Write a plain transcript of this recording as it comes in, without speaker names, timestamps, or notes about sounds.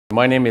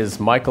My name is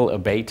Michael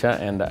Abeyta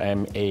and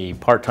I'm a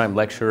part-time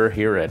lecturer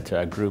here at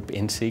Groupe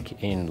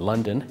INSEEC in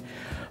London.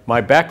 My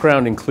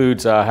background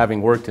includes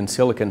having worked in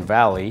Silicon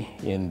Valley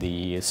in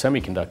the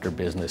semiconductor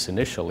business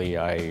initially.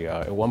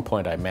 At one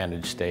point I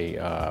managed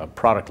a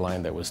product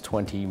line that was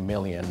 $20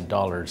 million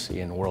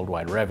in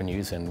worldwide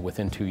revenues, and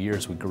within 2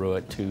 years we grew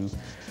it to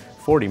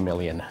 $40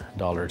 million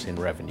in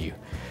revenue.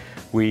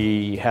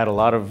 We had a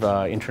lot of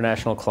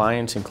international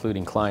clients,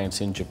 including clients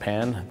in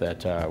Japan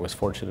that I was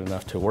fortunate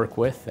enough to work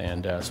with,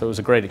 and so it was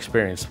a great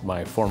experience,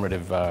 my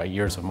formative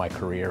years of my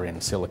career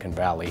in Silicon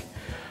Valley.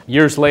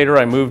 Years later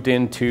I moved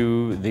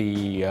into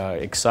the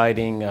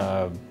exciting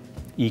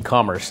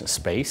e-commerce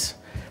space.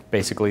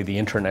 Basically the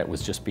internet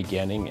was just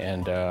beginning,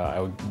 and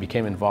I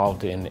became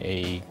involved in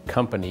a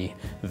company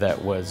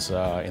that was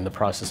in the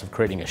process of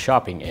creating a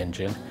shopping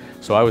engine.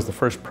 So I was the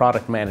first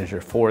product manager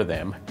for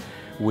them.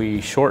 We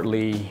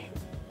shortly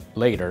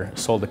later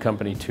sold the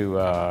company to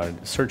a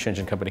search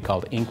engine company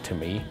called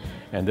Inktomi,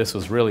 and this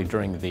was really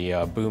during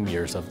the boom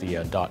years of the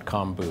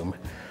 .com boom.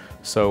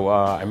 So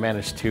I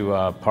managed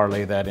to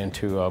parlay that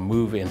into a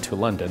move into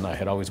London. I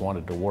had always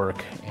wanted to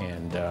work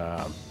and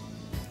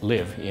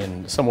live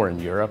somewhere in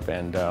Europe,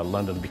 and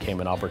London became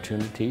an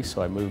opportunity,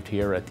 so I moved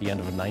here at the end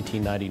of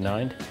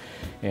 1999.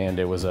 And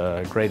it was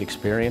a great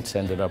experience.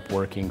 Ended up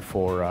working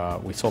for,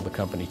 we sold the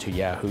company to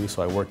Yahoo,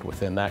 so I worked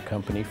within that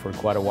company for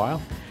quite a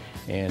while,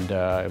 and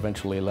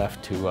eventually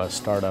left to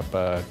start up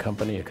a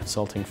company, a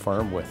consulting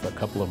firm with a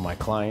couple of my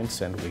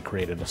clients, and we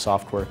created a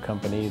software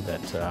company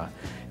that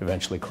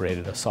eventually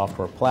created a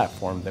software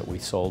platform that we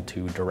sold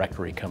to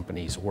directory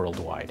companies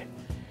worldwide.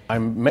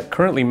 I'm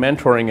currently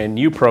mentoring a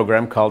new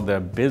program called the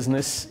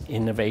Business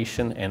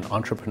Innovation and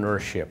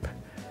Entrepreneurship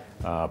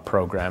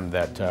program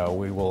that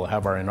we will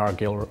have our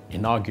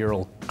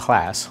inaugural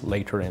class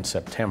later in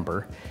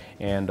September.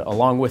 And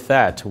along with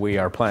that, we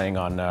are planning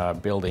on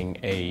building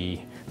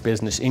a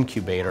business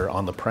incubator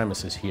on the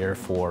premises here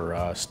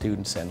for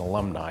students and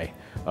alumni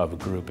of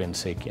Groupe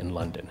INSEEC in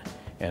London.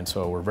 And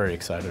so we're very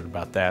excited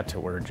about that.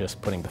 We're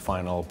just putting the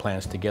final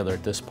plans together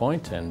at this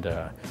point, and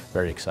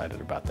very excited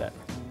about that.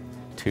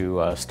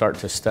 To start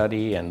to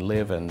study and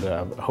live and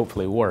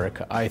hopefully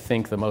work, I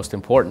think the most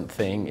important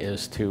thing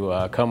is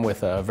to come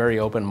with a very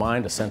open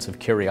mind, a sense of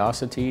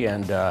curiosity,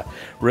 and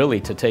really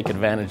to take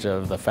advantage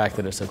of the fact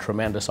that it's a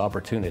tremendous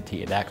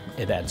opportunity. It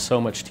adds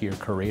so much to your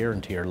career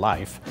and to your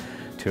life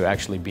to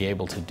actually be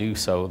able to do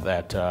so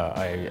that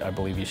I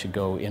believe you should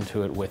go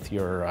into it with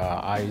your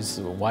eyes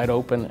wide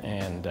open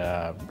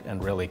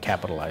and really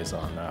capitalize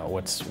on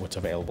what's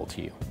available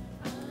to you.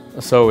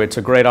 So it's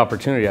a great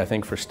opportunity, I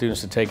think, for students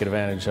to take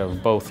advantage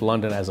of both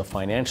London as a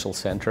financial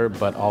center,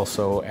 but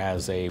also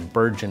as a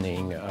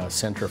burgeoning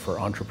center for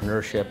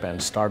entrepreneurship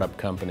and startup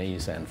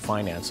companies and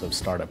finance of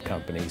startup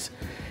companies.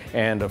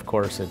 And of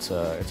course, it's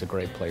a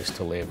great place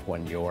to live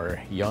when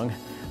you're young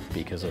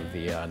because of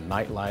the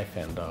nightlife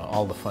and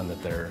all the fun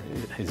that there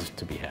is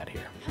to be had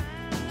here.